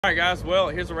All right, guys, well,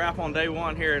 here's a wrap on day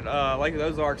one here at Lake of the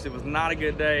Ozarks. It was not a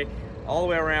good day all the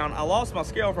way around. I lost my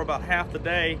scale for about half the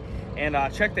day, and I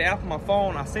checked the app on my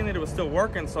phone. I seen that it was still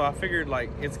working, so I figured,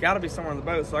 like, it's got to be somewhere in the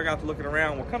boat, so I got to looking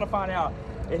around. We'll kind of find out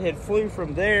it had flew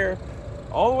from there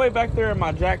all the way back there in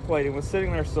my jack plate and was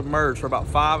sitting there submerged for about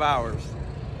 5 hours.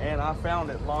 And I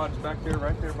found it lodged back there,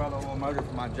 right there by the little motor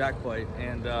for my jack plate,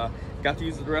 and got to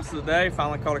use it the rest of the day.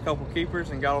 Finally caught a couple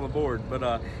keepers and got on the board.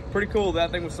 But pretty cool.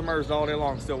 That thing was submerged all day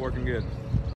long, still working good.